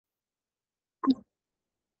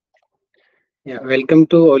Yeah, welcome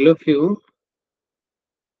to all of you.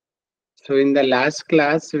 So in the last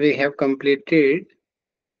class, we have completed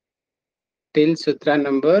till sutra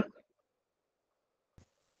number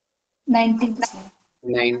 19th, sir.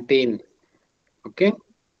 19. Okay.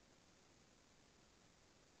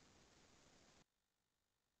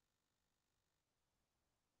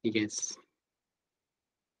 Yes.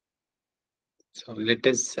 So let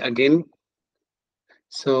us again.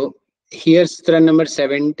 So here sutra number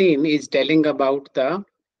 17 is telling about the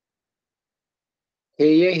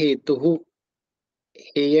heya hetuhu.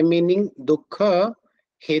 Heya meaning dukkha,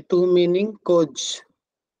 hetu meaning cause.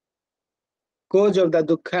 Cause of the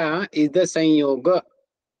dukkha is the sanyoga,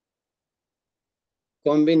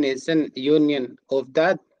 combination, union of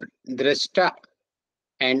the drashta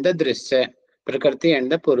and the drishya, prakriti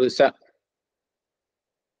and the purusha.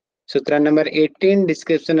 Sutra number 18,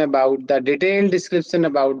 description about the detailed description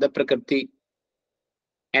about the prakriti.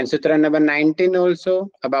 And sutra number 19 also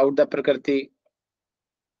about the prakriti.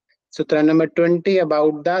 Sutra number 20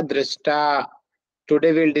 about the drashta.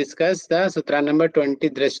 Today we'll discuss the sutra number 20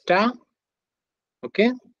 drashta.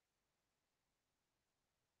 Okay.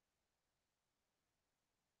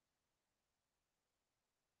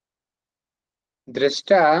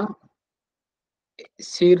 Drashta,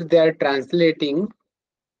 here they are translating.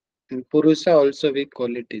 And Purusha also we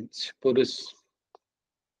call it is Purus.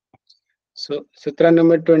 So sutra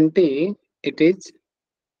number 20, it is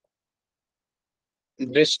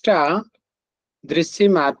drashta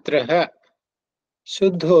दृश्यमात्रः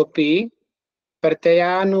शुद्धोऽपि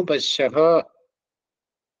प्रत्ययानुपश्यः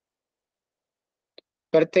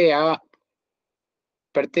प्रत्यया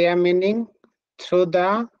Pratyaya meaning through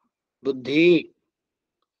the buddhi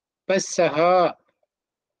पश्यः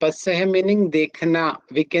पश्यः meaning देखना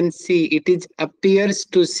we can see it is appears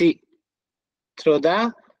to see through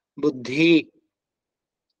the buddhi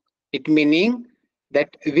it meaning that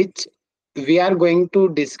which we are going to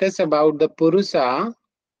discuss about the purusha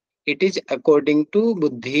it is according to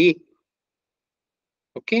buddhi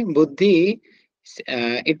okay buddhi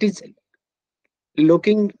it is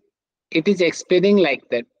looking it is explaining like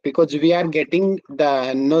that because we are getting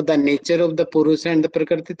the know the nature of the purusha and the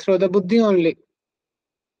prakriti through the buddhi only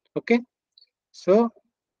okay so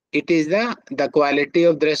it is the quality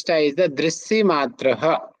of drashta is the drishya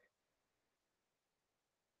matraha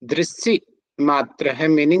drishya matraha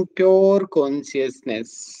meaning pure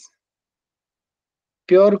consciousness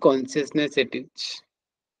it is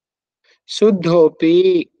shuddhopi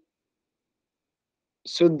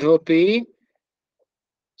shuddhopi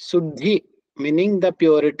shuddhi meaning the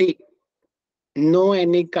purity no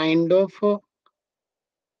any kind of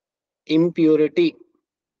impurity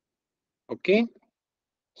okay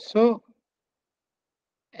so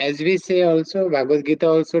as we say also Bhagavad Gita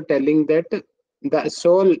also telling that the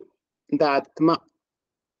soul the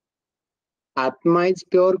atma is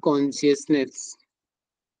pure consciousness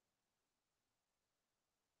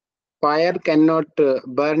fire cannot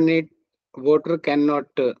burn it water cannot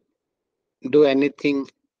do anything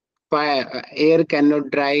fire air cannot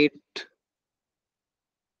dry it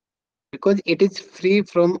because it is free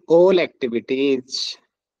from all activities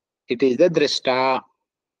it is the drashta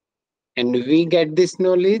and we get this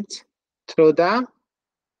knowledge through the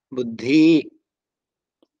buddhi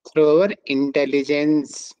through our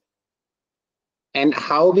intelligence and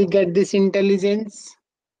how we get this intelligence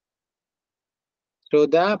through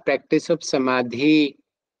the practice of samadhi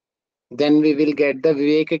then we will get the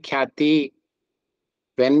viveka khyati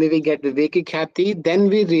when we will get viveka khyati then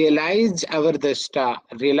we realize our drashta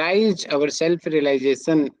realize our self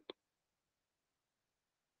realization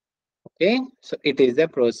okay so it is the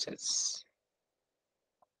process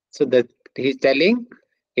so that he is telling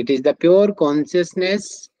it is the pure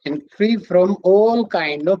consciousness and free from all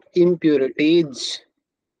kind of impurities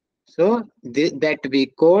so that we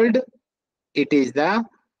called it is the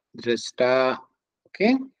drashta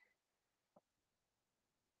okay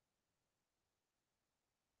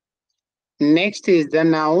next is the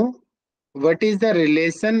now what is the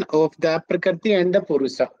relation of the prakriti and the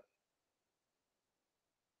purusha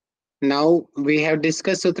now we have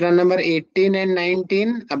discussed sutra number 18 and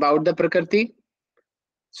 19 about the prakriti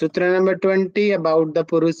sutra number 20 about the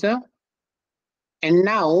purusha and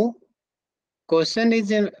now question is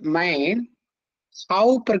in mind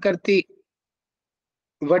how prakriti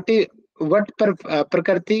what is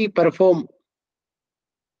prakriti perform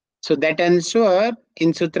so that answer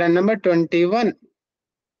in sutra number 21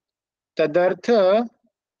 tadartha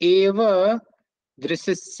eva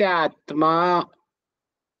दृश्यात्मा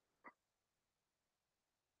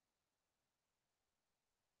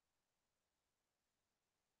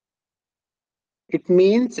It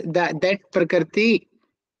means that prakriti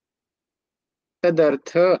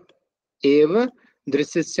tadartha eva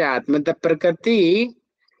drisya atma. The prakriti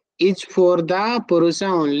is for the Purusha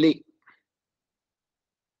only.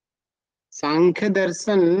 Sankhya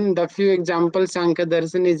Darshan, the few examples Sankhya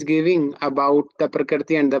Darshan is giving about the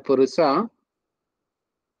Prakriti and the Purusha,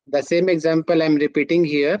 the same example I am repeating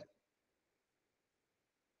here.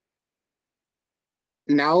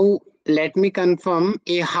 Now, let me confirm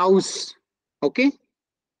a house. Okay?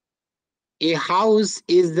 A house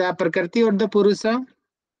is the Prakriti or the Purusha?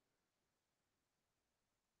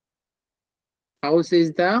 House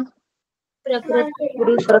is the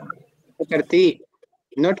Purusha. Prakriti,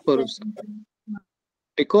 not Purusha.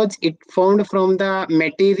 Because it formed from the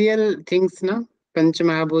material things, na? Panch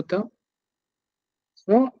Mahabhuta.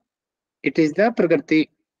 So, it is the Prakriti.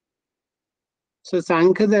 So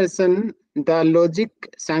Sankhya Darshan, the logic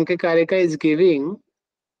Sankhya Karika is giving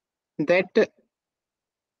that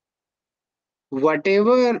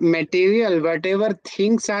whatever material, whatever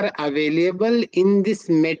things are available in this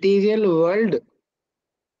material world,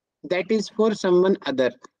 that is for someone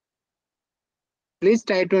other. Please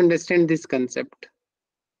try to understand this concept.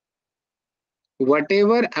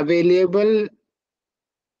 Whatever available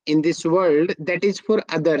in this world, that is for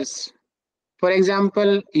others. For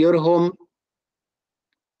example, your home.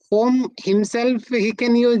 Home himself, he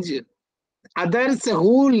can use. Others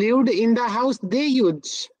who lived in the house, they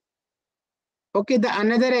use. Okay, the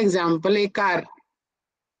another example, a car.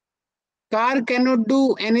 Car cannot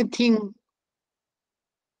do anything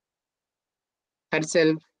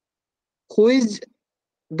herself. Who is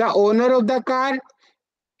the owner of the car?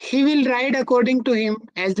 He will ride according to him,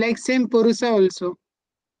 as like same Purusha also.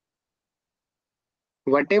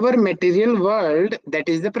 Whatever material world, that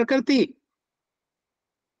is the Prakriti.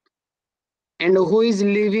 And who is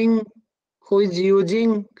living, who is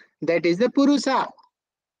using, that is the Purusha.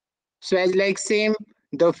 So as like same,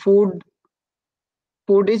 the food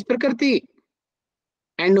is Prakriti.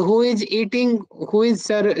 And who is eating, who is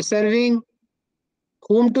serving,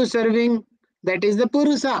 whom to serving, that is the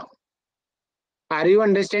Purusha. Are you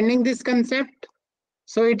understanding this concept?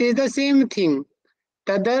 So it is the same thing.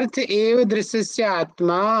 Tadarth eva drisya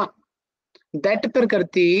atma. That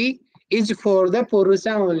prakriti is for the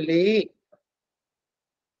Purusha only.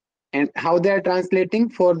 And how they are translating?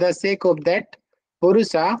 For the sake of that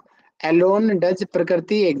Purusha alone does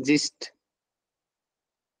prakriti exist.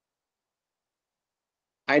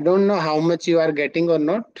 I don't know how much you are getting or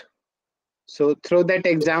not. So through that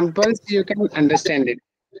examples, you can understand it.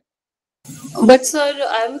 But sir,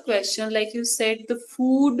 I have a question. Like you said, the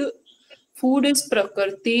food is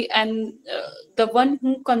Prakriti, and the one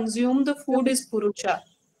who consume the food is Purusha.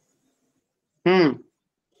 Hmm.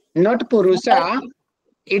 Not Purusha,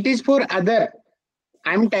 it is for other.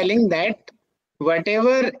 I'm telling that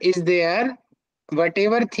whatever is there,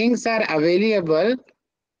 whatever things are available,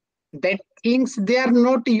 that things they are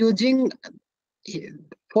not using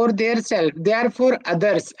for their self, they are for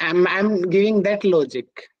others. I'm giving that logic.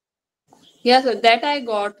 Yeah, so that I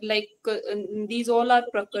got. Like these all are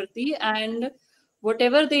Prakriti, and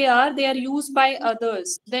whatever they are used by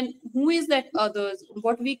others. Then who is that others?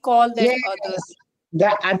 What we call that others? Yes,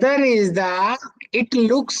 the other is the, it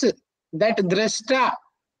looks that drashta,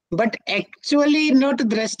 but actually not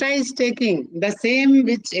drashta is taking. The same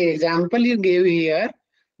which example you gave here,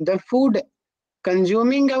 the food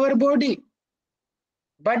consuming our body.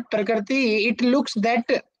 But Prakriti, it looks that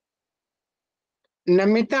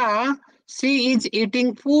Namita, she is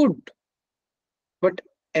eating food. But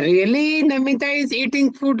really, Namita is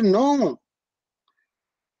eating food? No.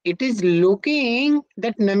 It is looking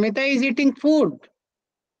that Namita is eating food.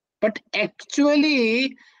 But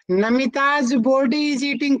actually, Namita's body is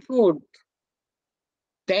eating food.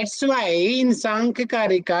 That's why in Sankhya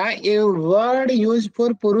Karika, a word used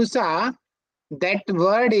for Purusha, that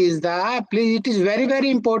word is the, please, it is very, very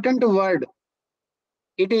important word.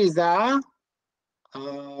 It is the,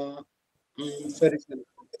 sorry.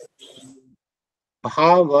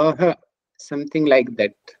 Bhavaha, something like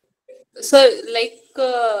that. So, like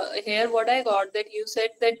here, what I got that you said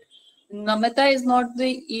that Namita is not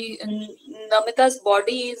Namita's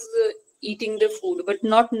body is eating the food, but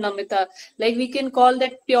not Namita. Like we can call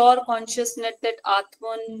that pure consciousness, that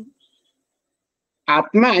Atman.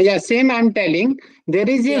 Atma, yeah, same I'm telling. There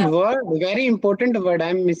is a Yeah. word, very important word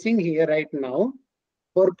I'm missing here right now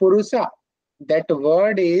for Purusha. That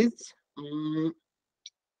word is,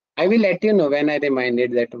 I will let you know when I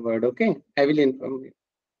reminded that word, okay? I will inform you.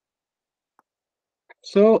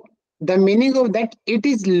 So, the meaning of that, it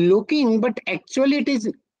is looking, but actually it is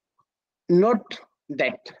not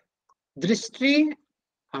that. Drishti,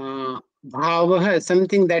 Bhavah,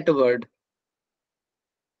 something that word.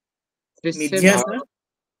 Trisya Midhya, sir. bhava.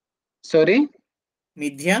 Sorry?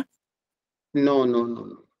 Midhya. No, no, no,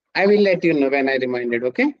 no. I will let you know when I reminded,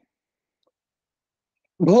 okay?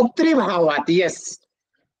 Bhoktri bhavat, yes.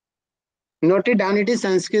 Noted down, it is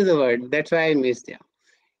Sanskrit word. That's why I missed it.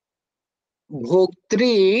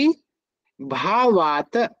 Bhoktri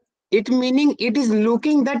bhavat. It meaning it is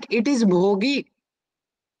looking that it is bhogi.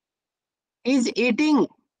 Is eating.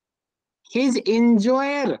 He's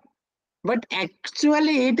enjoyer. But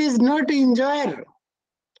actually it is not enjoyer.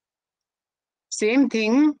 Same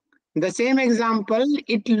thing, the same example,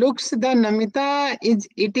 it looks the Namita is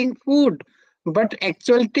eating food, but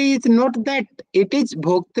actuality is not that. It is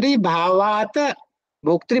Bhoktri Bhavat.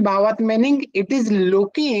 Bhoktri Bhavat meaning it is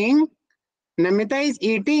looking Namita is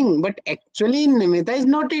eating, but actually Namita is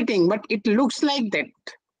not eating, but it looks like that.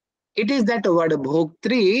 It is that word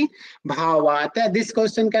Bhoktri Bhavat. This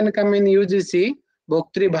question can come in UGC.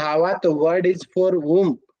 Bhoktri Bhavat word is for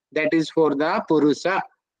whom? That is for the Purusha.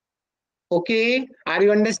 Okay, are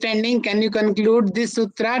you understanding? Can you conclude this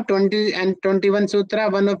sutra, 20 and 21 sutra?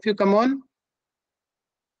 One of you, come on.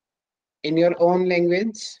 In your own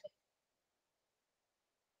language.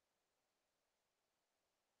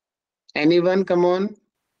 Anyone, come on.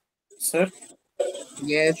 Sir.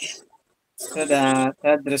 Yes. So the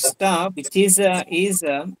drashta, which is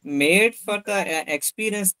made for the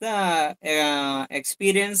experience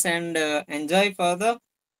and enjoy for the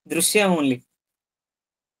drushya only.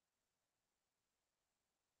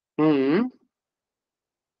 Hmm.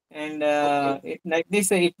 And Okay. it, like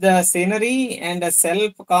this, it the scenery and the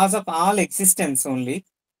self cause of all existence only.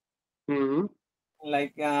 Hmm.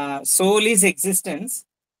 Like soul is existence,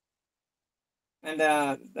 and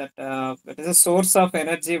that is a source of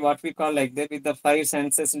energy, what we call like that, with the five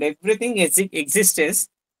senses and everything exists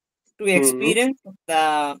to Hmm. experience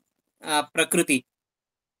the prakriti.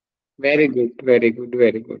 Very good. Very good.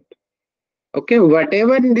 Very good. Okay.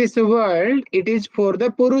 Whatever in this world, it is for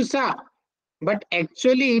the Purusha. But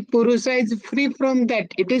actually, Purusha is free from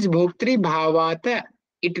that. It is Bhoktri Bhavata.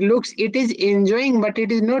 It looks, it is enjoying, but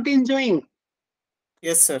it is not enjoying.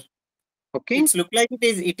 Yes, sir. Okay. It's look like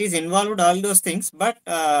it is involved all those things, but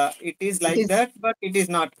it is It like is that, but it is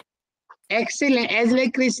not. excellent, as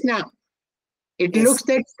like Krishna. It looks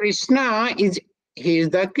Yes. that Krishna is, he is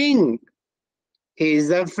the king, he is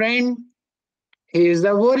the friend, he is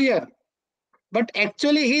the warrior. But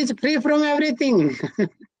actually, he is free from everything.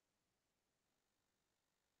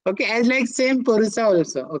 Okay, as like same Purusha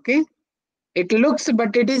also. Okay, it looks,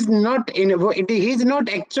 but it is not in. He is not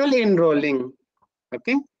actually enrolling.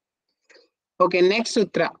 Okay. Okay. Next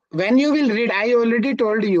sutra. When you will read, I already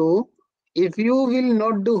told you. If you will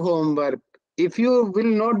not do homework, if you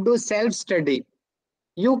will not do self study,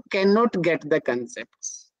 you cannot get the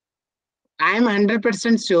concepts. I am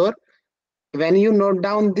 100% sure when you note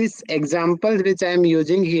down these examples which I am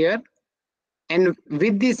using here, and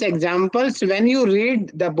with these examples, when you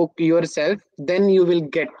read the book yourself, then you will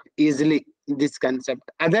get easily this concept.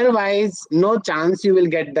 Otherwise, no chance you will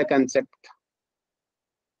get the concept.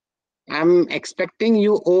 I'm expecting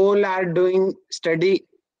you all are doing study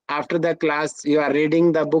after the class. You are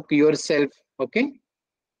reading the book yourself. Okay.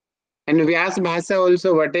 And Vyas Bhasa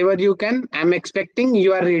also, whatever you can, I'm expecting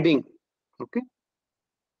you are reading. Okay.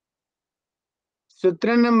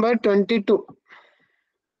 Sutra number 22.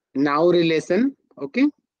 Now relation. Okay.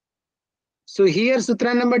 So here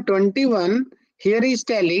sutra number 21, here is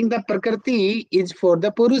telling the Prakriti is for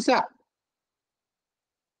the Purusha.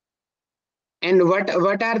 And what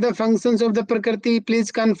are the functions of the Prakriti?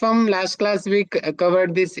 Please confirm. Last class we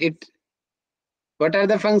covered this. What are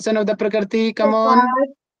the function of the Prakriti? Come on.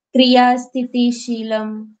 Kriya Sthiti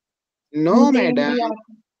Sheelam No, madam. Bhutendriya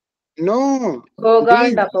No. Bhoga and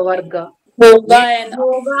These Apavarga. Bhoga yes, and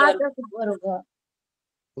Aparga. Bhoga Varga.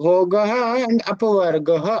 Bhogaha and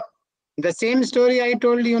Apavargaha. The same story I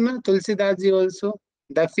told you, na, Tulsidas ji also.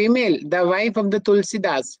 The female, the wife of the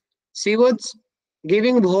Tulsidas, she was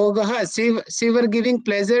giving bhogaha, she were giving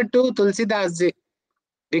pleasure to Tulsidas ji.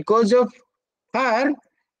 Because of her,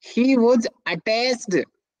 he was attached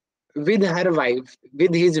with her wife,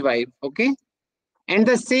 with his wife, okay? And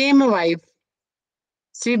the same wife,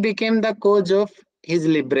 she became the cause of his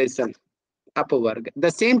liberation, Apavarga.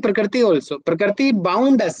 The same Prakriti also. Prakriti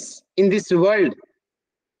bound us in this world.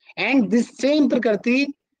 And this same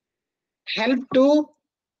Prakriti help to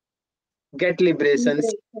get liberations.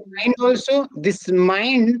 And also this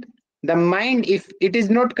mind, the mind, if it is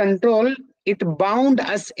not controlled, it bound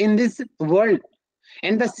us in this world.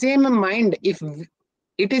 And the same mind, if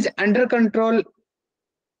it is under control,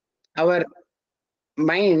 our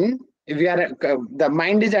mind, the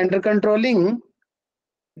mind is under controlling,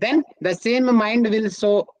 then the same mind will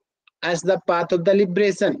show us the path of the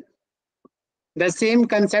liberation. The same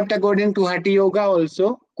concept according to Hatha Yoga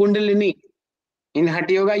also, Kundalini. In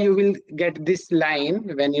Hatha Yoga, you will get this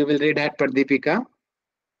line when you will read Hatha Pradipika.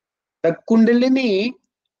 The Kundalini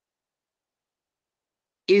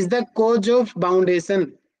is the cause of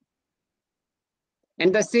foundation.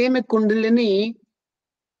 And the same Kundalini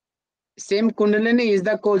is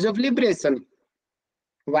the cause of liberation.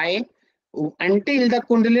 Why? Until the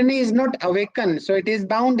Kundalini is not awakened, so it is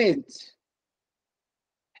bondage.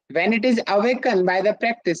 When it is awakened by the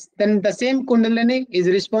practice, then the same Kundalini is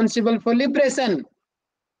responsible for liberation.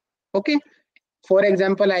 Okay? For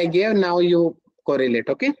example, I gave, now you correlate.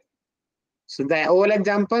 Okay? So the whole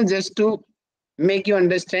example just to make you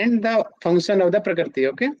understand the function of the Prakriti.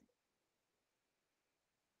 Okay?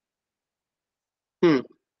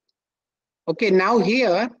 Okay, now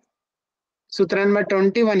here, Sutra number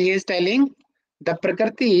 21, he is telling the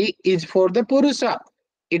Prakriti is for the Purusha.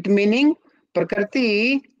 It meaning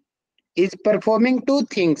Prakriti is performing two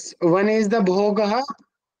things. One is the Bhoga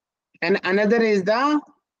and another is the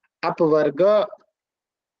Apvarga.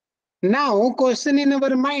 Now, question in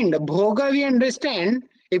our mind, Bhoga we understand.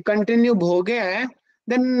 If continue Bhoga,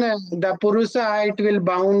 then the Purusha, it will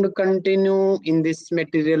bound continue in this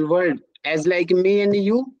material world. As like me and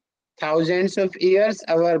you, thousands of years,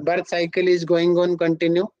 our birth cycle is going on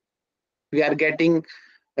continue. We are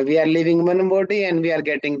living one body and we are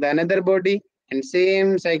getting the another body, and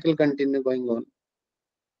same cycle continue going on.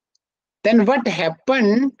 Then what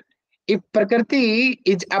happened if Prakriti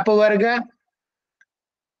is Apvarga?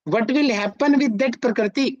 What will happen with that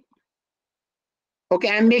Prakriti? Okay,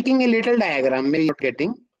 I am making a little diagram, maybe you're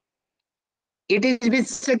getting. It is with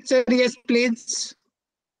structure, yes, please.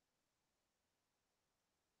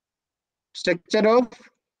 Structure of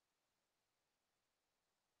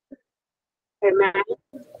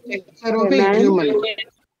a human.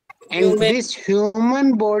 And this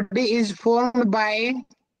human body is formed by,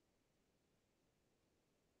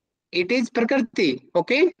 it is Prakriti,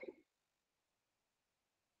 okay?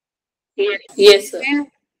 Yes, sir.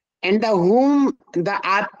 And the whom the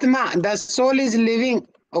Atma, the soul is living,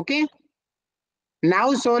 okay?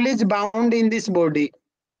 Now soul is bound in this body.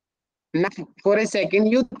 Now for a second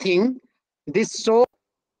you think this soul,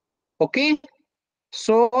 okay?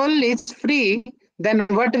 Soul is free, then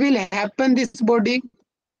what will happen this body?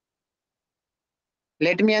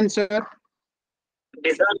 Let me answer.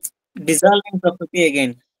 Dissolving Prakriti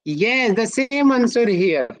again. Yes, the same answer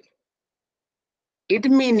here. It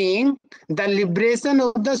meaning the liberation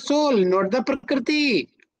of the soul, not the Prakriti.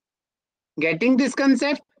 Getting this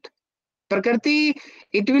concept? Prakriti,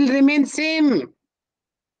 it will remain same.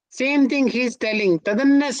 Same thing he is telling.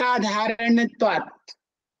 Tadanna sadharanatvat.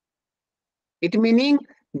 It meaning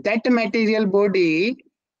that material body,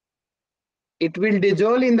 it will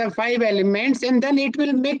dissolve in the 5 elements and then it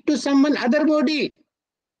will make to someone other body.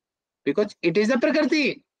 Because it is a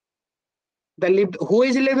Prakriti. Who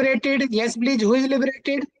is liberated? Yes, please. Who is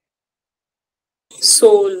liberated?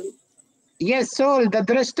 Soul. Yes, soul, the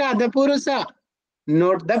Drashta, the Purusha,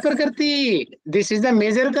 not the Prakriti. This is the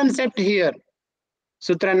major concept here.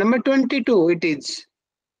 Sutra number 22, it is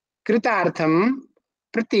Kritartham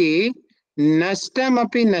Prati Nashtam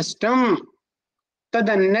api Nashtam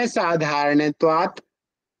Tadanna Sadharanatvat.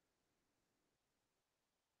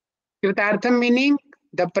 Kritartham meaning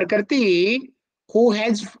the Prakriti who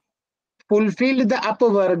has fulfilled the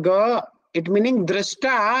Apvarga. It meaning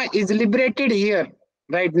Drashta is liberated here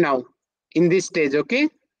right now in this stage, okay?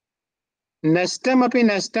 Nashtam api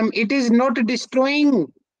nashtam, it is not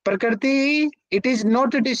destroying. Prakriti, it is not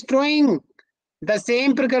destroying. The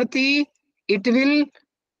same Prakriti, it will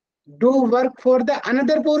do work for the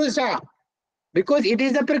another Purusha. Because it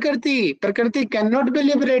is the Prakriti. Prakriti cannot be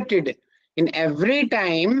liberated. In every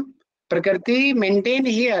time, Prakriti maintain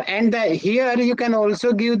here. And here you can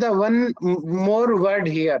also give the one more word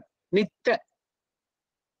here. Nitya.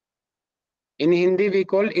 In Hindi we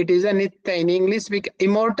call it is a Nitya. In English,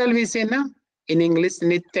 immortal we say na. In English,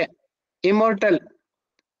 Nitya. Immortal.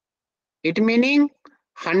 It meaning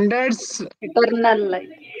hundreds, Eternal life.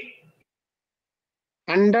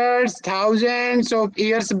 hundreds, thousands of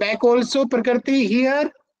years back also Prakriti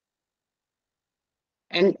here.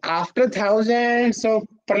 And after thousands of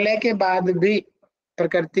Pralay ke baad bhi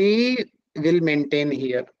Prakriti will maintain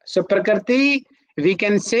here. So Prakriti, we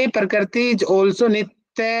can say Prakriti is also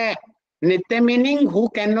Nitya. Nitya meaning who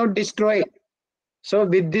cannot destroy. So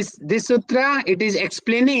with this sutra, it is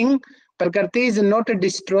explaining Prakriti is not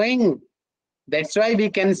destroying. That's why we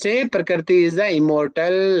can say Prakriti is the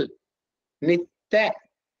immortal, Nitya.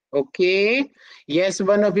 Okay. Yes,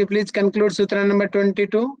 one of you please conclude Sutra number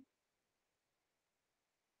 22.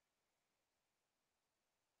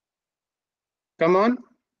 Come on.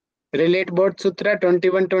 Relate both Sutra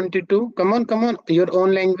 21, 22. Come on. Your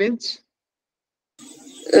own language.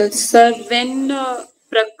 Sir, when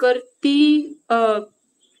Prakriti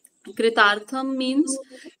Kritartham means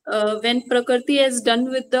when Prakriti is done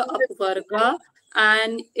with the Apvarga,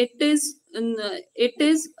 and it is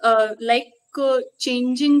like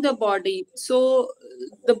changing the body. So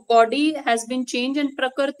the body has been changed, and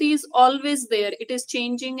Prakriti is always there. It is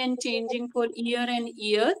changing and changing for year and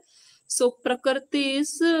year. So Prakriti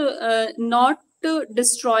is not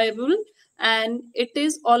destroyable, and it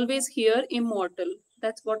is always here, immortal.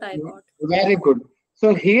 That's what I got. Very good.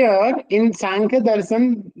 So here in Sankhya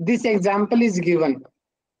Darshan, this example is given.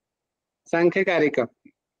 Sankhya Karika.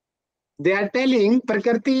 They are telling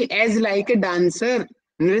Prakriti as like a dancer,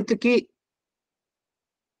 Nrityaki.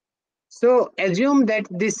 So assume that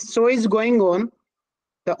this show is going on.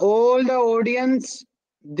 All the audience,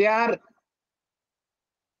 they are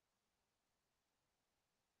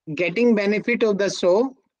getting benefit of the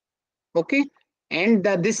show. Okay. And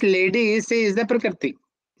this lady is the Prakriti.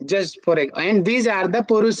 Just for it. And these are the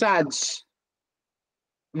Purushas.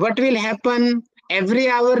 What will happen? Every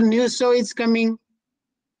hour new show is coming.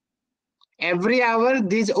 Every hour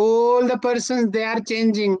these all the persons they are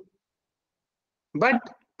changing. But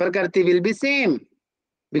Prakriti will be same.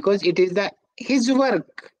 Because it is his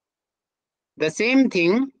work. The same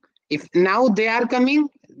thing, if now they are coming,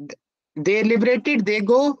 they liberated, they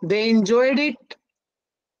go, they enjoyed it.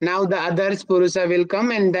 Now the others, Purusha will come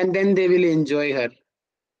and then they will enjoy her.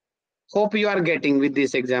 Hope you are getting with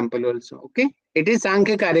this example also. Okay. It is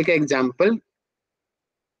Sankhya Karika example.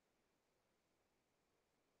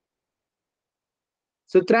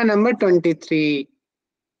 Sutra number 23.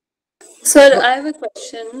 Sir, I have a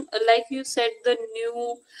question. Like you said, the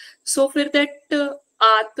new. So for that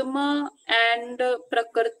Atma and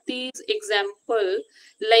Prakriti's example,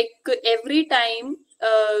 like every time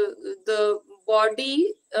the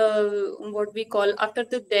body, what we call after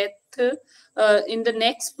the death, in the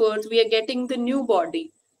next birth, we are getting the new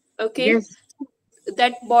body. Okay. Yes.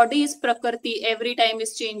 That body is Prakriti, every time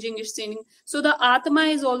is changing, so the Atma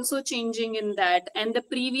is also changing in that, and the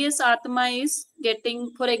previous Atma is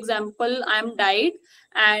getting, for example, I'm died,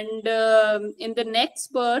 and in the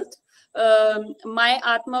next birth my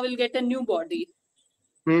Atma will get a new body.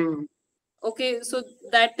 Okay, so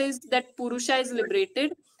that Purusha is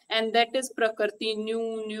liberated, and that is Prakriti,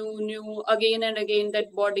 new, again and again,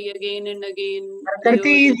 that body again and again.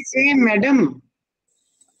 Prakriti is same, madam.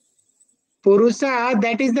 Purusha,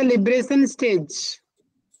 that is the liberation stage.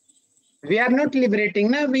 We are not liberating,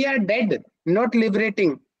 na? We are dead, not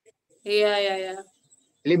liberating. Yeah.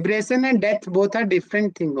 Liberation and death both are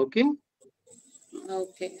different thing, okay?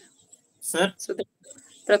 Okay. Sir? So the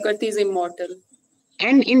Prakriti is immortal.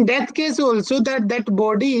 And in that case also, that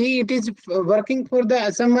body, it is working for the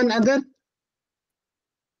someone other.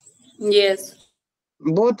 Yes.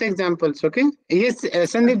 Both examples, okay? Yes,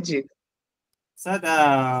 Sandeep ji.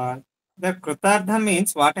 Sir, the Krutartha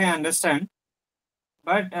means what I understand.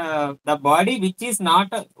 But the body, which is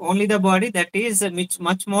not only the body, that is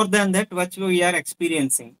much more than that which we are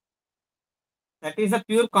experiencing. That is a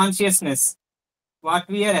pure consciousness, what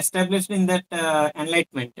we are established in that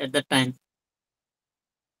enlightenment at that time.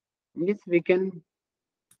 Yes, we can.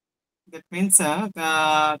 That means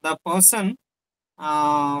the person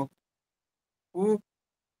who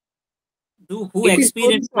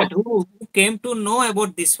experienced that, who came to know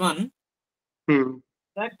about this one,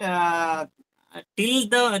 that till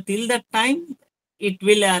the time it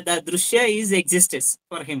will the drushya is existence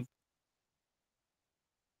for him.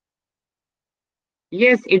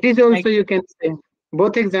 Yes, it is also, you can say.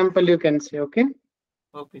 Both example you can say, okay?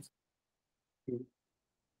 Okay.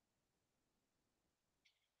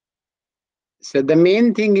 So the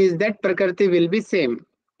main thing is that Prakriti will be same.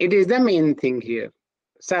 It is the main thing here.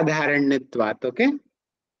 Sadharanitvat, okay?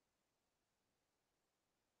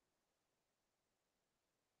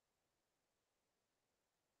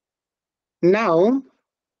 Now,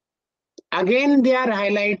 again they are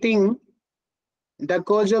highlighting the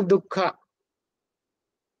cause of dukkha.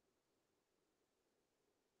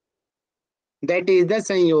 That is the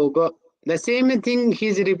sanyoga. The same thing he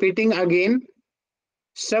is repeating again.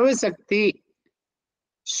 Savasakti,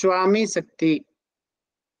 Swami Sakti.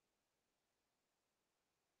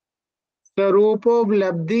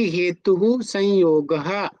 Swarupobhlabdhi hetuhu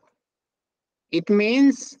sanyogaha. It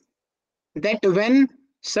means that when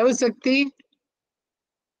Savasakti,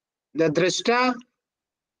 the Drashta,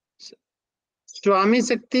 Swami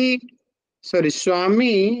Sakti, Sorry,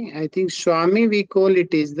 Swami, I think Swami we call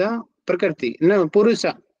it is the Prakriti. No,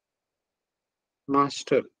 Purusha.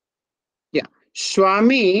 Master. Yeah.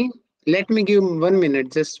 Swami, let me give 1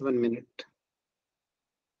 minute, just 1 minute.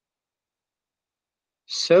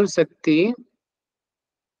 Savsakti.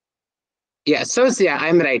 Yeah, yeah,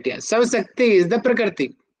 I'm right. Yeah. Savsakti is the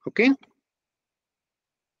Prakriti. Okay.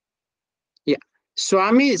 Yeah.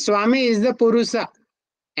 Swami is the Purusha.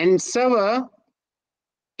 And Sava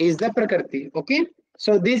is the Prakriti. Okay.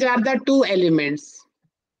 So these are the two elements.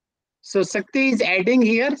 So Sakti is adding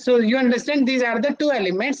here. So you understand these are the two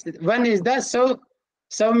elements. One is the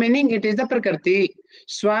Sav meaning it is the Prakriti.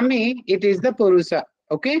 Swami, it is the Purusha.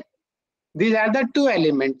 Okay. These are the two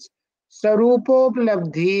elements.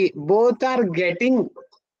 Sarupoplabdhi, both are getting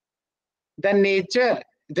the nature,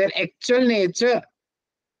 their actual nature,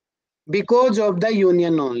 because of the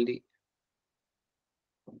union only.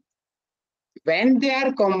 When they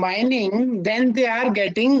are combining, then they are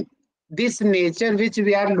getting this nature which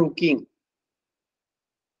we are looking.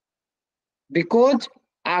 Because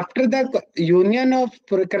after the union of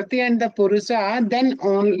Prakriti and the Purusha, then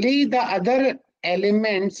only the other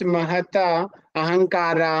elements, Mahata,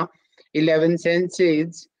 Ahankara, 11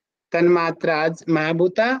 senses, Tanmatras,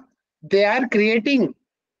 Mahabhuta, they are creating.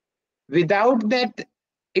 Without that,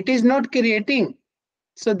 it is not creating.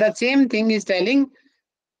 So the same thing is telling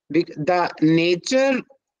the nature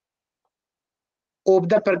of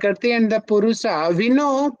the Prakriti and the Purusha. We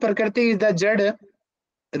know Prakriti is the Jad,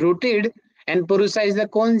 rooted, and Purusha is the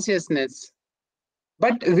consciousness.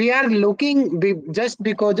 But we are looking just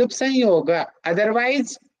because of Sanyoga.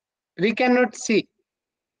 Otherwise, we cannot see.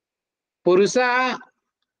 Purusha,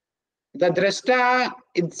 the Drashta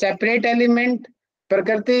is separate element.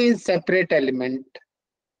 Prakriti is separate element.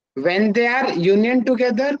 When they are union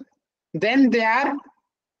together, then they are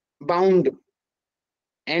bound.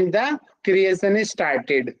 And the creation is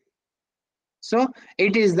started. So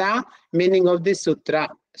it is the meaning of this sutra.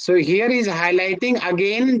 So here is highlighting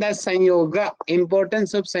again the Sanyoga,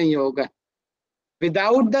 importance of Sanyoga.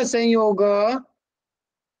 Without the Sanyoga,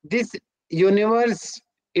 this universe,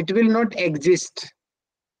 it will not exist.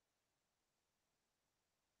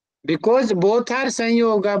 Because both are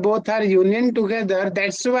Sanyoga, both are union together,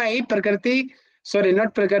 that's why Prakriti, sorry,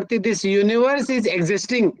 not Prakriti, this universe is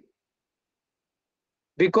existing.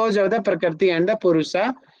 Because of the Prakriti and the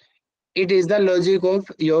Purusha, it is the logic of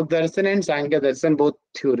Yogdarshan and Sankhya Darshan, both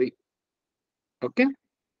theory. Okay.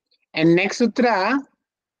 And next sutra,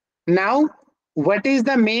 now, what is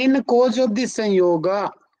the main cause of this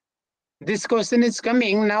Sanyoga? This question is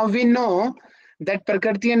coming. Now we know that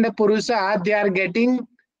Prakriti and the Purusha, they are getting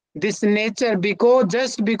this nature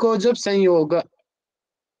just because of Sanyoga.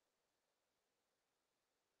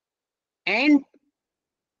 And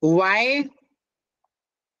why?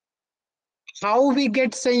 How we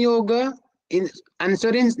get Sanyoga? In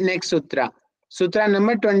answer in next sutra. Sutra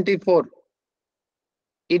number 24.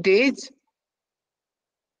 It is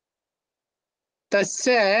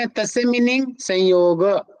Tasya meaning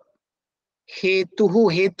Sanyoga.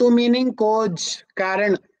 Hetu meaning cause,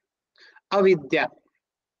 Karan, Avidya.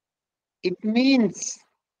 It means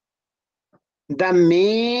the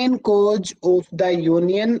main cause of the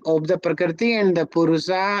union of the Prakriti and the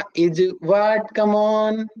Purusha is what? Come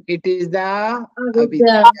on. It is the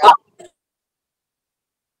Avidya.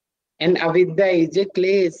 And Avidya is a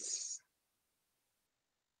clash.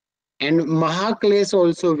 And Mahaklesh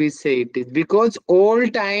also we say it is because all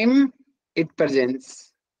time it presents.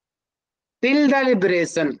 Till the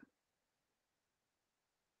liberation.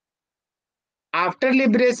 After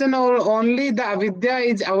liberation only the Avidya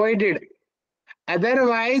is avoided.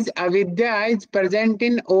 Otherwise, Avidya is present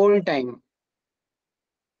in all time.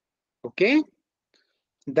 Okay?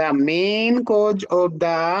 The main cause of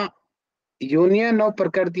the union of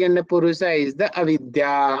Prakriti and Purusha is the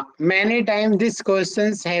Avidya. Many times this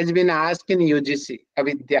question has been asked in UGC,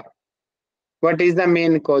 Avidya. What is the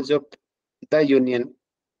main cause of the union?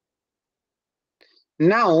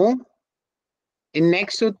 Now, in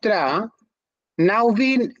next sutra, now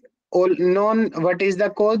we all know what is the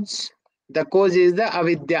cause. The cause is the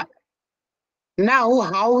Avidya. Now,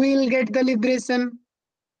 how we will get the liberation?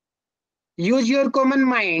 Use your common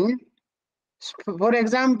mind. For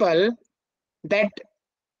example, that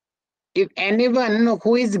if anyone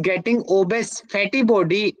who is getting obese fatty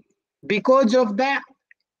body because of the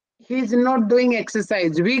he is not doing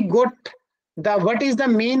exercise, we got the what is the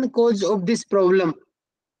main cause of this problem,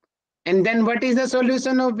 and then what is the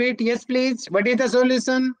solution of it? Yes, please. What is the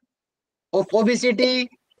solution of obesity?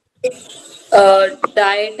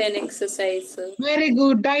 Diet and exercise, sir. Very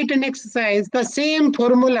good. Diet and exercise, the same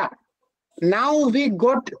formula. Now we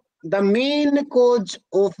got the main cause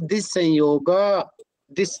of this sanyoga,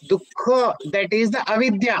 this dukkha, that is the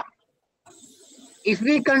avidya. If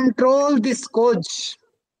we control this cause,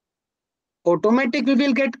 automatic we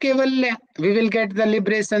will get kevalya, we will get the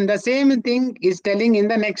liberation. The same thing is telling in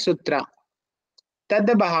the next sutra. Tad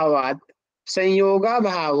bhavat sanyoga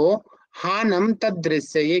bhavo hanam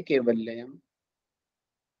tadrisyaye kevalyam.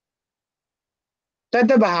 Tad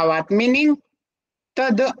bhavat meaning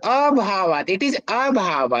tad abhavat. It is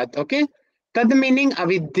abhavat. Okay. Tad meaning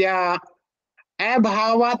avidya.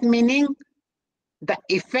 Abhavat meaning the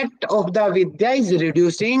effect of the vidya is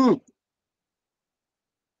reducing.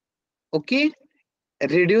 Okay.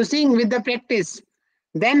 Reducing with the practice.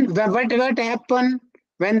 Then what happen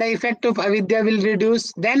when the effect of avidya will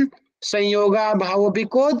reduce? Then sanyoga bhava,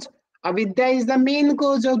 because avidya is the main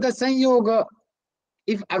cause of the sanyoga.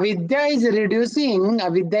 If avidya is reducing,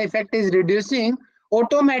 avidya effect is reducing,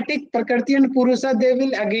 automatic prakriti and purusha, they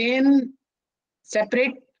will again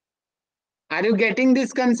separate. Are you getting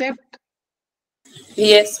this concept?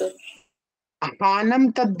 Yes, sir.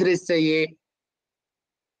 Hanam tadrisyaye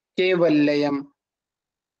kevalyam.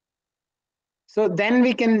 So then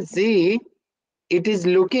we can see it is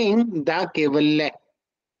looking the kevalya.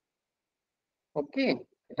 Okay.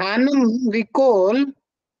 Hanam, we call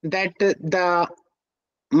that the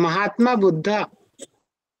Mahatma Buddha,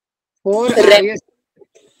 four Arya,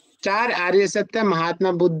 char Arya Satya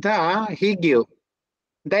Mahatma Buddha he gave.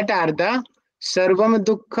 That are the Sarvam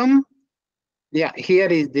Dukkham. Yeah, here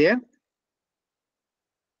is there.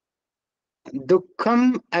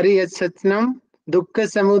 Dukkham Arya Satnam, Dukkha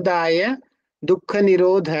Samudaya, Dukkha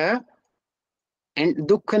Nirodha, and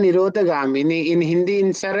Dukkha Nirodhagamini. In Hindi,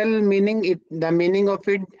 in Saral meaning, the meaning of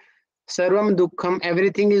it, Sarvam Dukkham,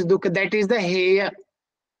 everything is Dukkha. That is the Heya.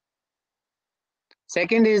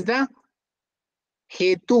 Second is the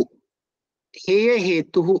Hetu. Heya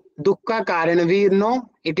Hetu, Dukkha Karana. We know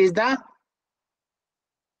it is the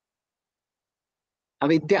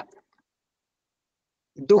Avidya.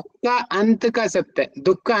 Dukkha ant ka satya.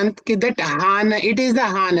 Dukkha ant ki that hana. It is the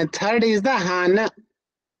hana. Third is the hana.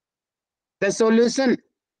 The solution.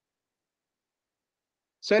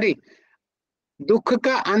 Sorry. Dukkha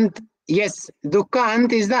ka ant. Yes. Dukkha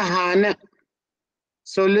ant is the hana.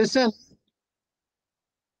 Solution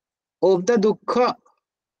of the dukkha.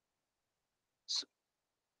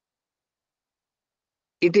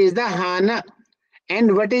 It is the hana.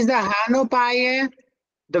 And what is the hanopaya?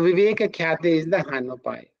 The viveka khyate is the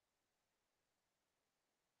hanopaya.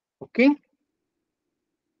 Okay.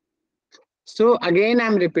 So again,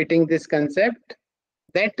 I'm repeating this concept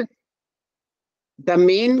that the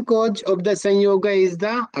main cause of the sanyoga is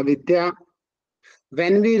the avidya.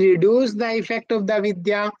 When we reduce the effect of the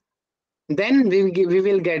vidya, then we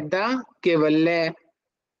will get the kevalya.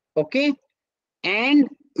 Okay. And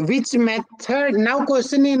which method? Now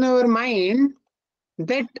question in our mind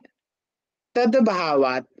that tad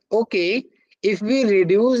bhavat. Okay. If we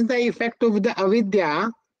reduce the effect of the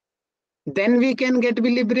avidya, then we can get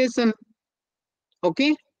liberation.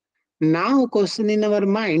 Okay. Now question in our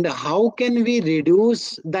mind, how can we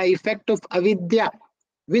reduce the effect of avidya?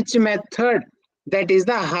 Which method? That is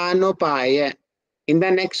the hanopaya in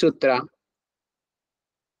the next sutra.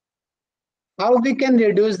 How we can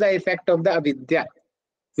reduce the effect of the avidya?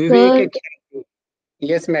 Sir,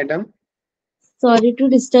 Yes, madam. Sorry to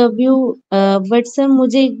disturb you but sir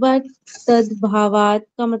मुझे एक बार तद्भावात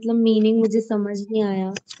का मतलब meaning मुझे समझ नहीं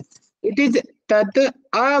आया. It is tat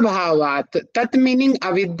abhavat. Tat meaning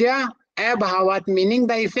avidya, abhavat meaning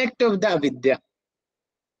the effect of the avidya.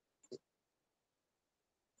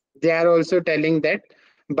 They are also telling that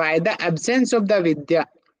by the absence of the vidya.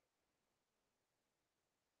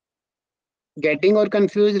 Getting or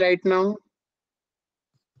confused right now?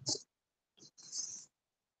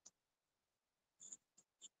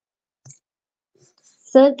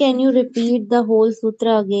 Sir, can you repeat the whole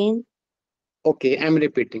sutra again? Okay, I'm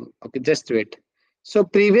repeating. Okay, just wait. So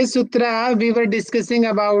previous sutra we were discussing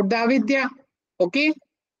about the avidya. Okay.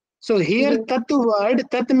 So here Yes. tat word,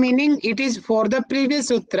 tat meaning it is for the previous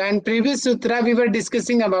sutra, and previous sutra we were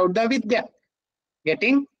discussing about the vidya.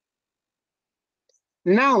 Getting?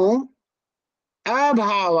 Now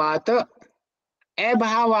abhavat,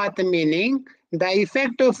 abhavat meaning the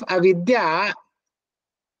effect of avidya,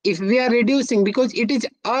 if we are reducing, because it is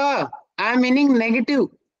a meaning negative,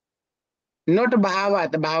 not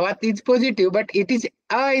bhavat. Bhavat is positive, but it is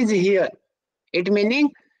a is here. It meaning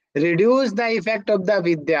reduce the effect of the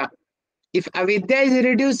vidya. If avidya is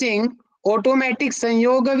reducing, automatic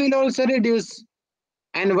sanyoga will also reduce.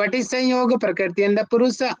 And what is sanyoga? Prakriti and the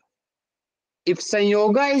purusha. If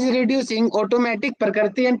sanyoga is reducing, automatic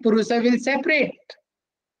prakriti and purusha will separate.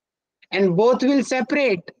 and both will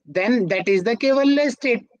separate, then that is the Kevalya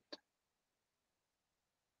state.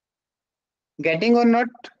 Getting or not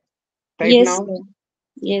right Yes, now? sir.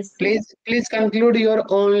 Yes, sir. Please conclude your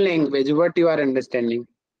own language, what you are understanding.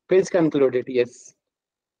 Please conclude it. Yes.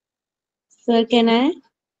 Sir, can I?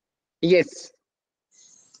 Yes.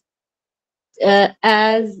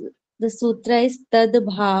 As the sutra is tad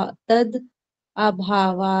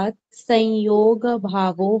abhavat sanyoga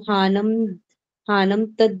bhavo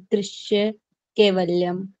hanam tad drishya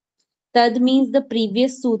kevalyam. Tad means the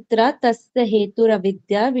previous sutra, tasya hetur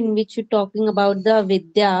avidya, in which you're talking about the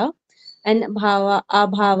avidya, and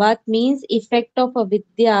abhavat means effect of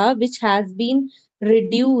avidya, which has been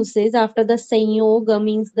reduces after the sanyoga,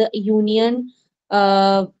 means the union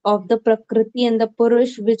of the prakriti and the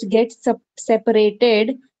purush, which gets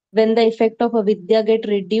separated when the effect of avidya get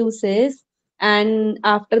reduces, and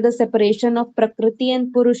after the separation of prakriti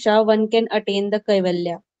and purusha, one can attain the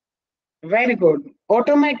kaivalya. Very good.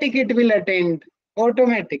 Automatic it will attain.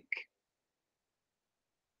 Automatic.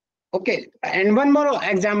 Okay. And one more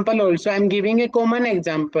example also. I'm giving a common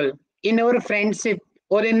example. In our friendship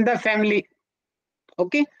or in the family.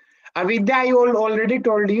 Okay. Avidya, I already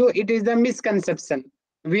told you, it is the misconception.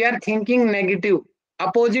 We are thinking negative.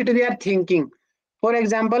 Opposite we are thinking. For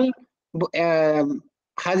example,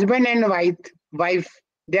 husband and wife,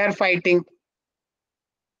 they are fighting.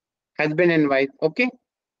 Husband and wife. Okay.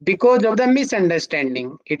 Because of the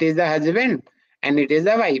misunderstanding. It is the husband and it is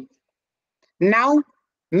the wife. Now,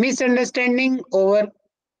 misunderstanding over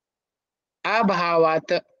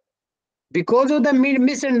abhavat. Because of the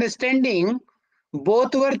misunderstanding,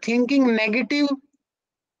 both were thinking negative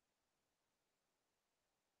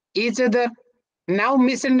each other. Now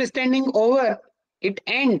misunderstanding over, it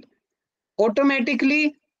end.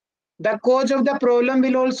 Automatically, the cause of the problem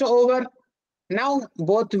will also over. Now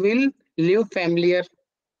both will live familiar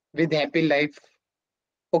with happy life.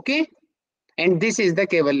 Okay? And this is the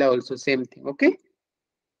Kevala also, same thing. Okay?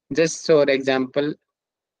 Just for example,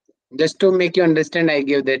 just to make you understand, I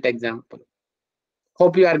give that example.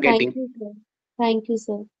 Hope you are Thank getting. you, sir. Thank you,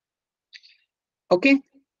 sir. Okay?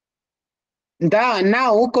 The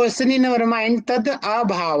now question in our mind, tad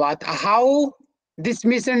abhavat, how this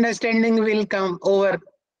misunderstanding will come over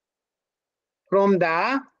from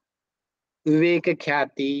the vivek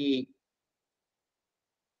khyati.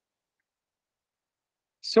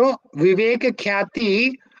 So vivek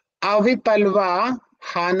khyati avipalva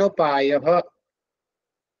hanopayah.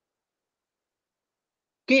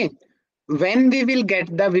 Okay, when we will get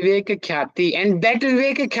the vivek khyati, and that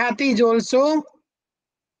vivek khyati is also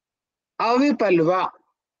avipalva.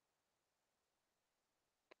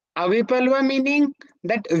 Avipalva meaning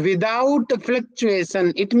that without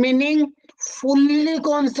fluctuation, it meaning fully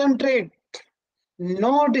concentrate,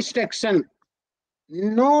 no distraction,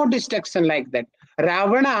 no distraction like that.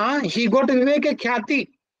 Ravana, he got vivek khyati,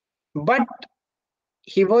 but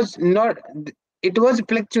he was not, it was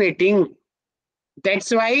fluctuating.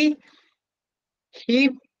 That's why he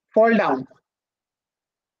fall down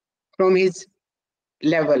from his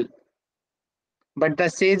level. But the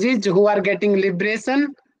sages who are getting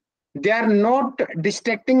liberation, they are not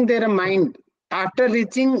distracting their mind after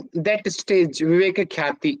reaching that stage, Viveka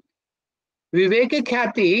Khyati. Viveka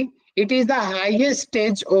Khyati, it is the highest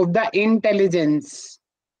stage of the intelligence.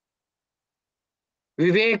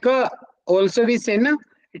 Viveka, also we say, na,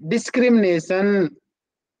 discrimination.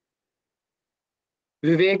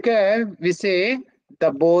 Viveka, we say,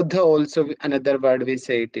 the Bodha also, another word we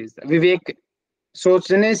say it is. Vivek,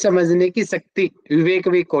 सोचने समझने की शक्ति,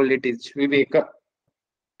 विवेक we call it is viveka.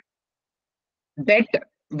 That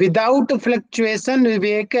without fluctuation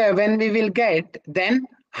viveka, when we will get, then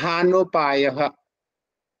hanopayah,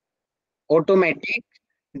 automatic,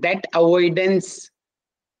 that avoidance,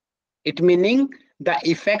 it meaning the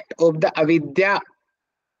effect of the avidya,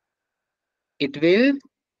 it will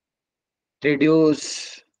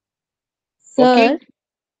reduce. Okay. Sir,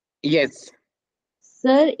 Yes.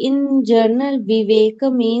 sir, in journal,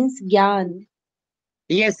 Viveka means Gyan.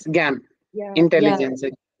 Yes, Gyan, Yeah. intelligence.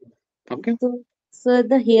 Okay. So,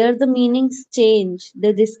 sir, here the meanings change,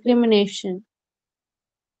 the discrimination.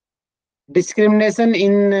 Discrimination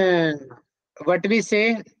in what we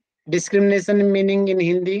say, discrimination meaning in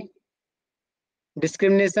Hindi,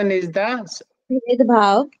 discrimination is the,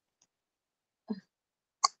 भेदभाव.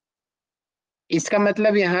 इसका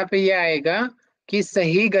मतलब यहाँ पे ये आएगा कि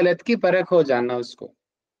सही गलत की परख हो जाना उसको.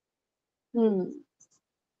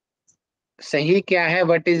 सही क्या है,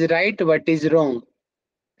 what is right, what is wrong,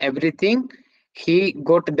 everything he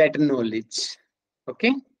got that knowledge.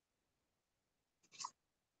 Okay.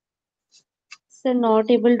 Sir, not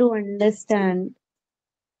able to understand.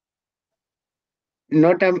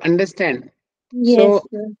 Not understand. Yes, So,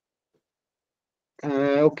 sir.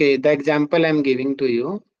 okay, the example I'm giving to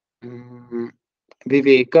you.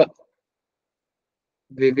 Vivek.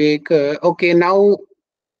 Vivek. Okay, now,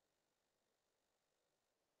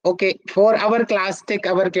 okay, for our class, take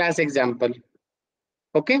our class example.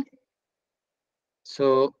 Okay.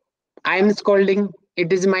 So, I'm scolding.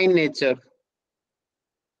 It is my nature.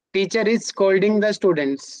 Teacher is scolding the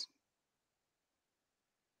students.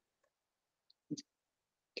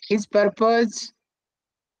 His purpose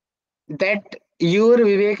that your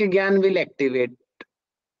Vivek Gyan will activate.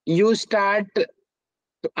 You start to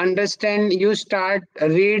understand, you start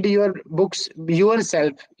read your books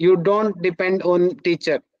yourself. You don't depend on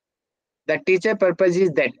teacher. The teacher purpose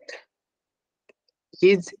is that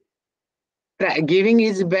he's giving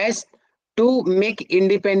his best to make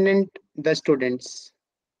independent the students.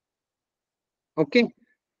 Okay.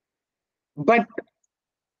 But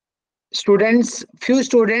few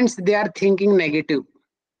students, they are thinking negative.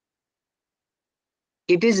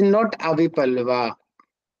 It is not avipalva.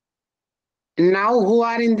 Now who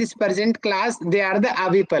are in this present class, they are the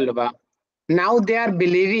avipalva. Now they are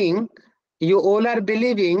believing, you all are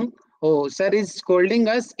believing, oh, sir is scolding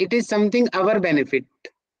us, it is something our benefit.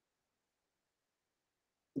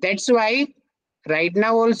 That's why right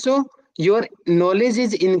now also your knowledge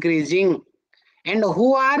is increasing. And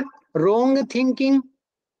who are wrong thinking,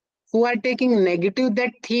 who are taking negative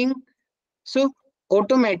that thing, so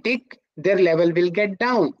automatic their level will get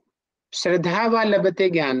down. Shraddha va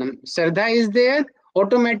labate jnanam. Shraddha is there,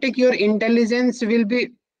 automatic your intelligence will be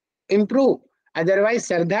improve. Otherwise,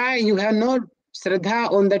 Shraddha, you have no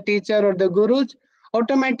Shraddha on the teacher or the gurus,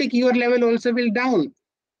 automatic your level also will down.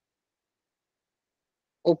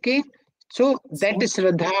 Okay. So that is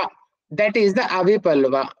Shraddha, that is the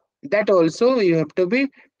Avipalva. That also you have to be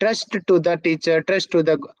trust to the teacher, trust to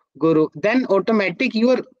the guru. Then automatic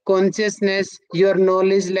your consciousness, your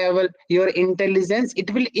knowledge level, your intelligence,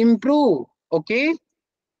 it will improve. Okay.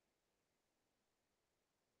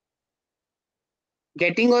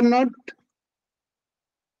 Getting or not?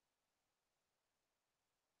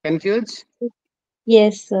 Confused?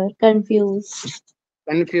 Yes, sir. Confused.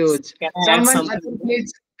 Confused. Can I add Someone, something?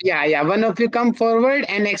 please. Yeah, yeah. One of you come forward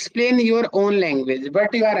and explain your own language,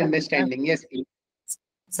 but you are Sir, understanding. Yes, please.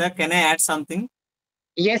 sir, can I add something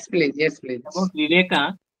Yes, please. Yes, please. about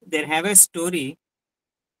Viveka? There have a story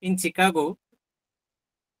in Chicago.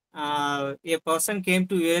 A person came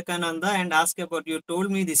to Vivekananda and asked about, you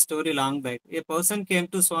told me this story long back. A person came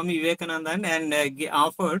to Swami Vivekananda and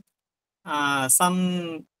offered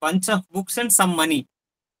some bunch of books and some money.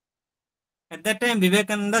 At that time,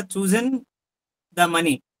 Vivekananda chosen the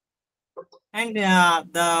money, and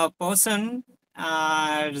the person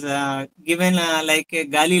given like a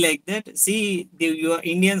gali like that. See, your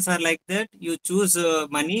Indians are like that. You choose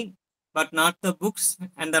money, but not the books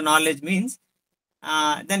and the knowledge means.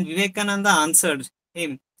 Then Vivekananda answered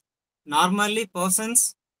him. Normally,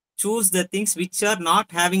 persons choose the things which are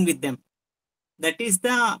not having with them. That is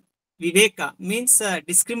the Viveka, means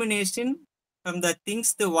discrimination from the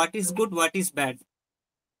things, the what is good, what is bad.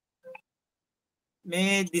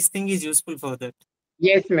 May this thing is useful for that.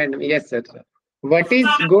 Yes, madam. Yes, sir. What is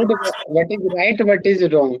good? What is right? What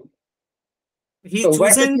is wrong? He So what?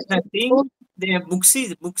 chosen the thing. The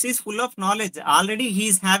books is full of knowledge. Already he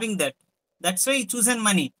is having that. That's why he chosen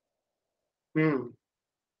money. Hmm.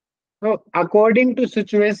 So according to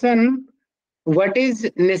situation, what is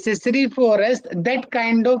necessary for us, that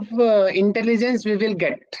kind of intelligence we will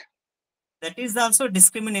get. That is also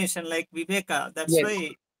discrimination, like Viveka. That's Yes, why.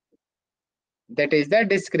 that is the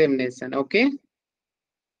discrimination. Okay.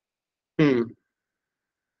 Hmm.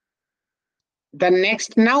 The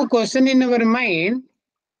next now question in our mind.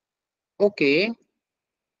 Okay,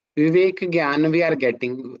 Vivek Gyan we are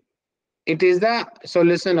getting. It is the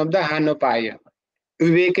solution of the Hanupaya.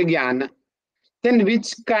 Vivek Gyan. Then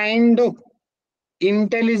which kind of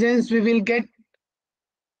intelligence we will get?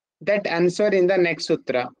 That answer in the next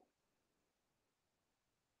sutra.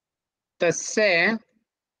 Tasya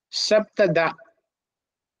Saptada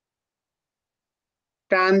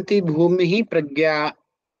Pranti Bhumi Pragya.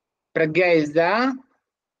 Pragya is the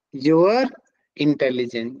your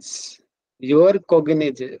intelligence, your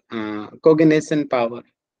cognition power.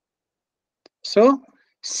 So,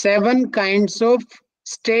 7 kinds of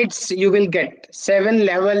states you will get, 7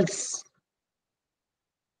 levels.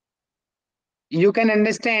 You can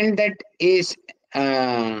understand that is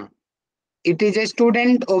it is a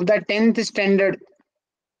student of the 10th standard.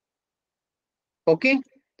 Okay.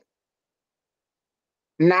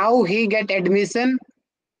 Now he get admission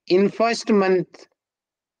in first month.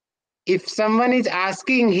 If someone is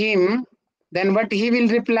asking him, then what he will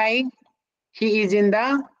reply? He is in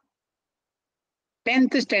the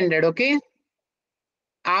 10th standard, okay?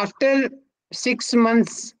 After 6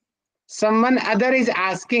 months, someone other is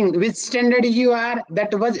asking which standard you are,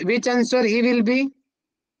 that was which answer he will be?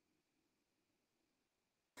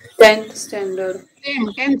 10th standard. Same,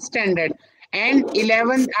 10th standard. And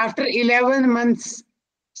 11th, after 11 months,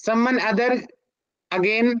 someone other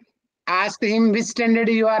again asked him which standard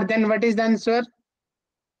you are, then what is the answer?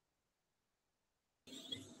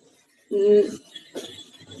 Mm,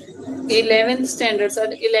 11th standard. So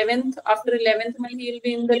 11th, after 11th month, he will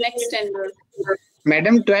be in the next standard.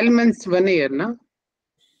 Madam, 12 months, 1 year, no?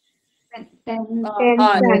 10th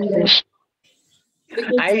Ah, standard.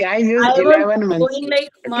 because I used I 11 was months. going like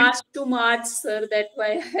Okay? March to March, sir. That's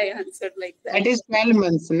why I answered like that. That is 12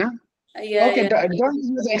 months, no? Yeah, Okay, yeah. don't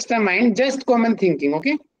use extra mind, just common thinking,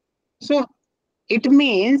 okay? So it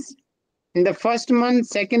means in the first month,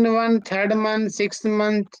 second one, third month, 6th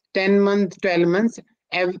month, 10 month, 12 months,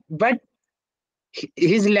 but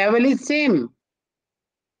his level is same,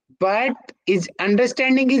 but his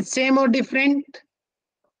understanding is same or different?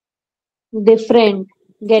 Different.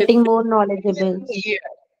 Getting more knowledgeable. Here,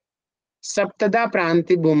 Saptada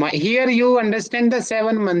Pranti Bhuma. Here you understand the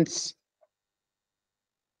 7 months,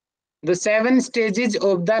 the 7 stages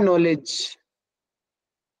of the knowledge.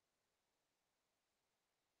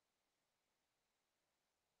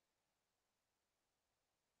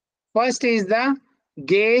 First is the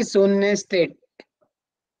Gay Sunne state.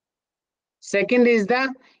 Second is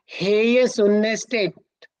the Heye Sunne state.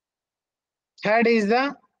 Third is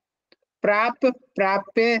the Prap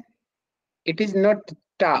Prape. It is not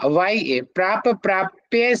ta, YA. Prap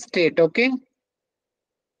Prapya state, okay?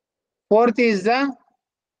 Fourth is the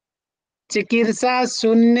Chikirsa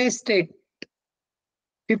Sunne state.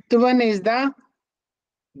 Fifth one is the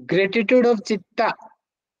Gratitude of Chitta.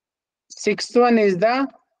 Sixth one is the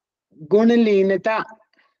Gunalinata.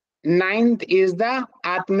 Ninth is the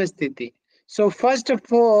Atmasthiti. So first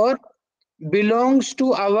four belongs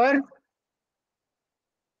to our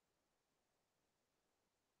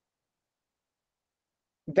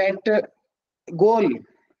that goal.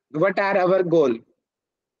 What are our goal?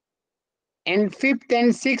 And fifth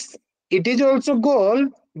and sixth, it is also goal,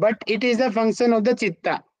 but it is a function of the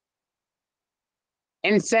chitta.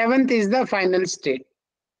 And seventh is the final state.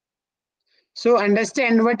 So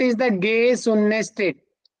understand what is the Gay Sunne state.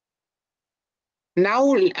 Now,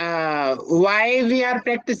 why we are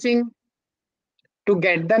practicing? To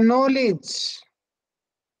get the knowledge.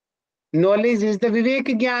 Knowledge is the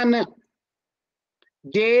Vivek Jnana.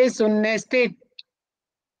 Gay Sunne state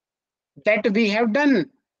that we have done.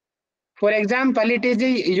 For example, it is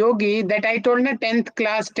a yogi that I told a 10th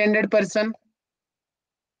class standard person.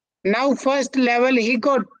 Now first level he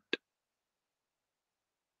got.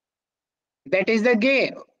 That is the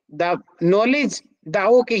gay. The knowledge. The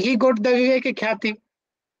okay, he got the Vivek Khyati.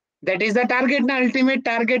 That is the target, the ultimate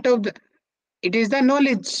target of the, it is the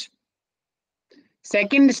knowledge.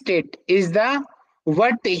 Second state is the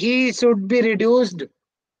what he should be reduced.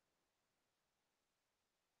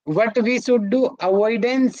 What we should do,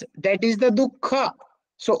 avoidance, that is the dukkha.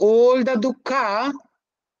 So all the dukkha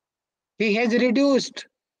he has reduced.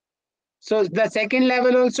 So the second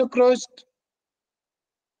level also crossed.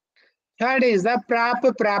 Third is the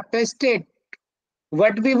prapya state.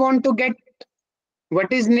 What we want to get,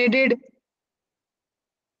 what is needed,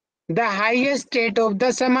 the highest state of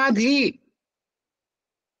the samadhi.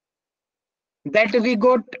 That we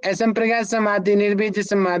got asampragya samadhi, nirbij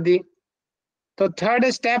samadhi. So third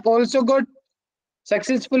step also got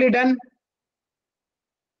successfully done.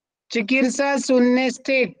 Chikirsa sunne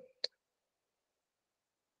state.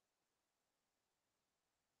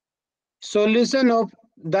 Solution of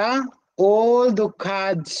the all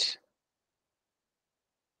dukkhas.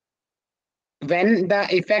 When the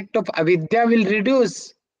effect of avidya will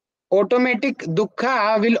reduce, automatic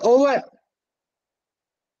dukkha will over.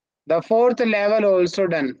 The fourth level also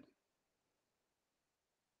done.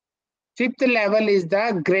 Fifth level is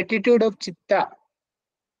the gratitude of chitta.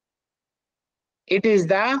 It is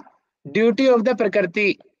the duty of the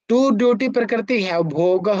prakriti. Two duty prakriti have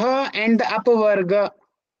bhoga and the apavarga.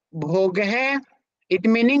 Bhoga hai, it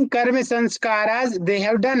meaning karma sanskaras they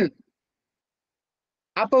have done.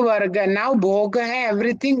 Apavarga, now bhoga hai,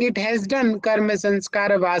 everything it has done. Karma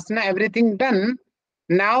sanskara vasana, everything done.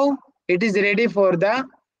 Now it is ready for the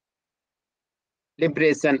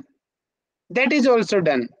liberation. That is also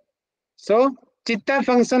done. So chitta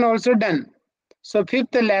function also done. So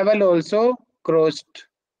fifth level also crossed.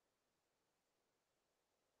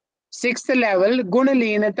 Sixth level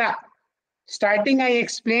gunalinata. Starting I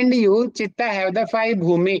explained you chitta have the 5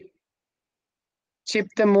 bhumi.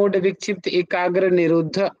 Chipta, mood, vikchipta, ekagra,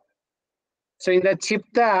 niruddha. So in the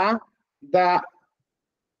chipta, the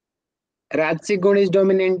Rajasic gun is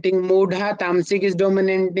dominating, Mudha, Tamasic is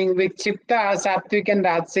dominating, Vikchipta, Sattvic and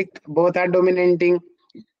Rajasic both are dominating.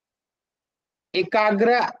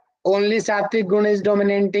 Ekagra, only Sattvic gun is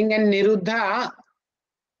dominating, and Niruddha,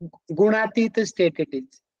 Gunatita state it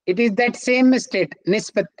is. It is that same state,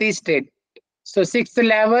 Nispatti state. So sixth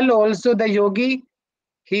level also the yogi,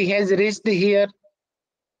 he has reached here.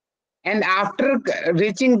 And after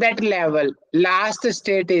reaching that level, last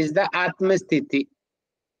state is the Atmasthiti.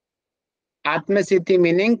 Atmasthiti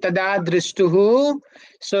meaning tada drishtuhu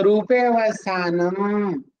swarupe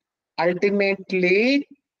avasthanam. Ultimately,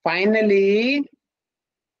 finally,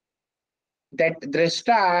 that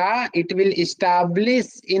drashta, it will establish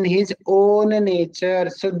in his own nature.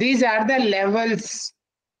 So these are the levels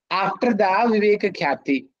after the Viveka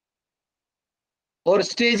Khyati. Or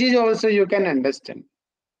stages also you can understand.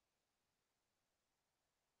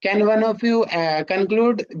 Can one of you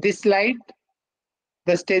conclude this slide?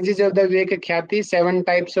 The stages of the Viveka Khyati, 7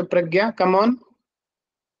 types of Praghya. Come on.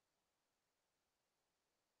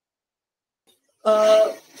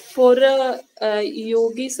 For a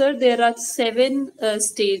yogi, sir, there are 7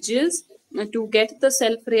 stages to get the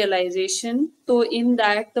self-realization. So in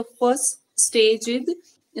that, the first stage is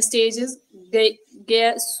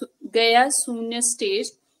Gaya Sunya stage,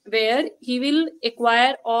 where he will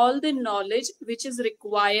acquire all the knowledge which is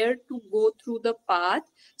required to go through the path.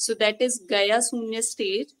 So that is Gaya Sunya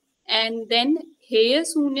stage. And then Heya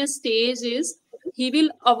Sunya stage is he will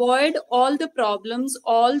avoid all the problems,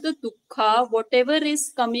 all the dukkha, whatever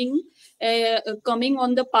is coming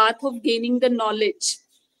on the path of gaining the knowledge.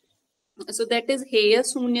 So that is Heya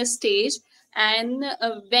Sunya stage. And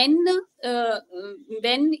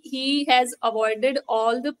when he has avoided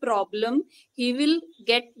all the problem, he will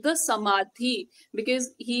get the samadhi,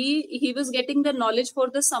 because he was getting the knowledge for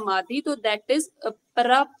the samadhi. So that is a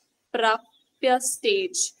prapya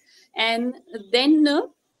stage. And then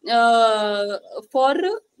for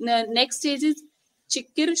next stage is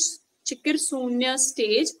chikir sunya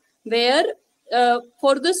stage, where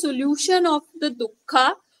for the solution of the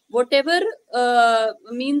dukkha, whatever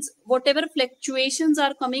whatever fluctuations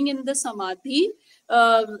are coming in the samadhi,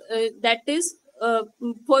 that is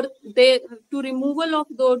for to removal of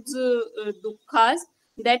those dukkhas,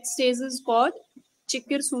 that stage is called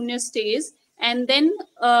chikir sunya stage. And then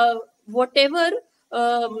whatever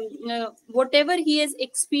he has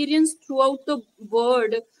experienced throughout the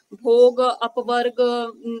world, bhoga,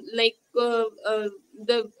 apvarga,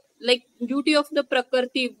 the duty of the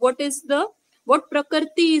prakriti, what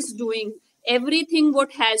prakriti is doing, everything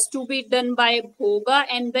what has to be done by bhoga,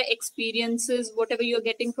 and the experiences whatever you are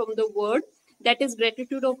getting from the world, that is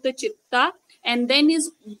gratitude of the chitta. And then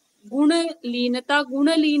is guna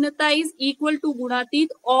linata is equal to gunatit.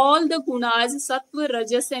 All the gunas, sattva,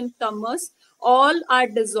 rajas and tamas, all are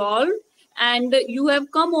dissolved, and you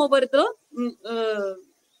have come over the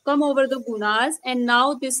gunas. And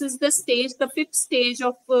now this is the stage, the 5th stage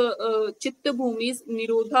of chitta bhumi's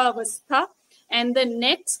nirodha avastha. And the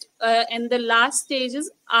next and the last stage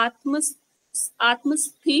is atmasthi,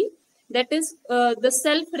 that is the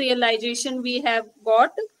self realization we have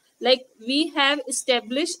got, like we have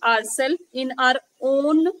established ourselves in our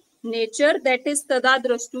own nature, that is tada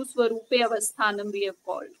drashtu swarupe avasthanam we have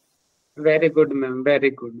called. Very good, ma'am.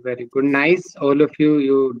 Very good. Very good. Nice. All of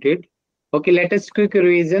you did. Okay, let us quick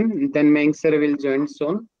revision. Then Meng sir will join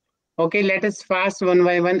soon. Okay, let us fast one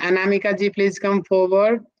by one. Anamika ji, please come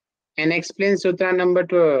forward and explain Sutra number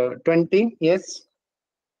 20. Yes.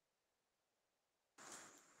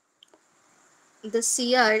 The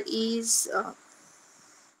CR is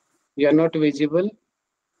You are not visible.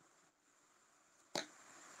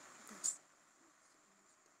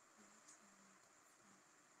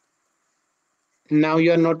 Now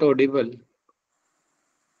you are not audible.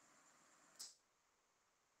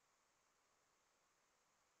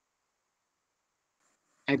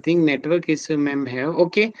 I think network issue, ma'am, have.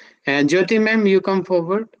 Okay. Jyoti, ma'am, you come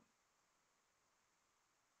forward.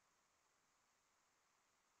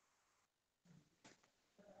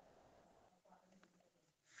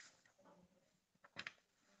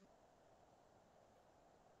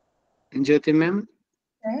 Jyoti, ma'am.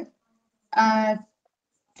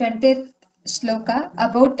 20th shloka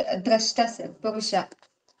about drashta Purusha.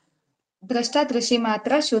 Drashta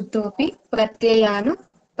drishimatra shuddhopi pratyayanu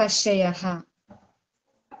pashayaha.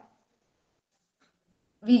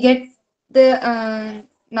 We get the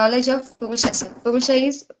knowledge of Purusha. Purusha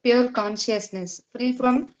is pure consciousness, free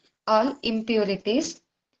from all impurities.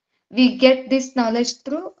 We get this knowledge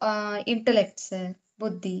through intellect,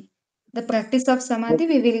 buddhi. the practice of samadhi,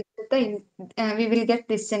 we will get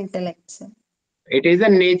this intellect, sir. It is the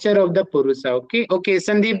nature of the Purusha. Okay. Okay,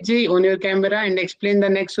 Sandeep ji, on your camera and explain the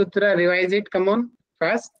next sutra. Revise it. Come on,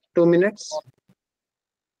 fast. 2 minutes.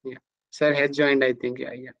 Yeah. Sir has joined, I think.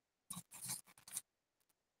 Yeah, yeah.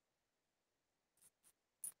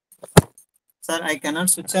 Sir, I cannot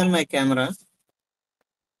switch on my camera.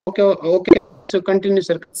 Okay, okay. So continue,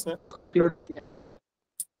 sir. Sir.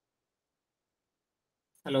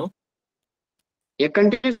 Hello. Yeah,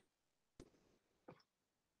 continue.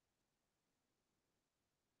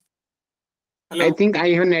 Hello. I think I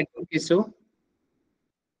have network issue.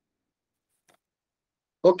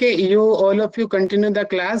 Okay, you all of you continue the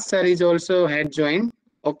class. Sir is also had joined.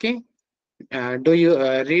 Okay. Do you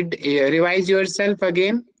revise yourself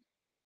again?